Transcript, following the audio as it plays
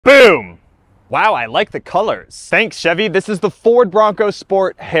Boom! Wow, I like the colors. Thanks, Chevy. This is the Ford Bronco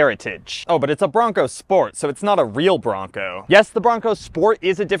Sport Heritage. Oh, but it's a Bronco Sport, so it's not a real Bronco. Yes, the Bronco Sport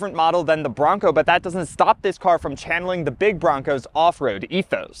is a different model than the Bronco, but that doesn't stop this car from channeling the big Bronco's off-road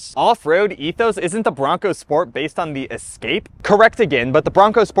ethos. Off-road ethos? Isn't the Bronco Sport based on the Escape? Correct again, but the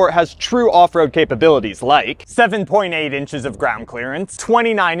Bronco Sport has true off-road capabilities like 7.8 inches of ground clearance,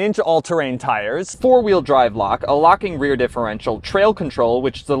 29-inch all-terrain tires, four-wheel drive lock, a locking rear differential, trail control,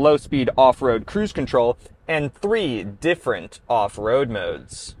 which is a low-speed off-road cruise control, and 3 different off-road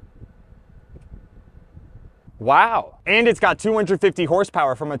modes. Wow. And it's got 250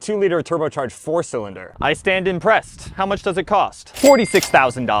 horsepower from a 2-liter turbocharged 4-cylinder. I stand impressed. How much does it cost?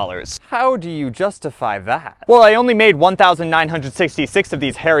 $46,000. How do you justify that? Well, I only made 1,966 of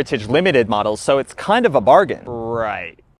these Heritage Limited models, so it's kind of a bargain. Right.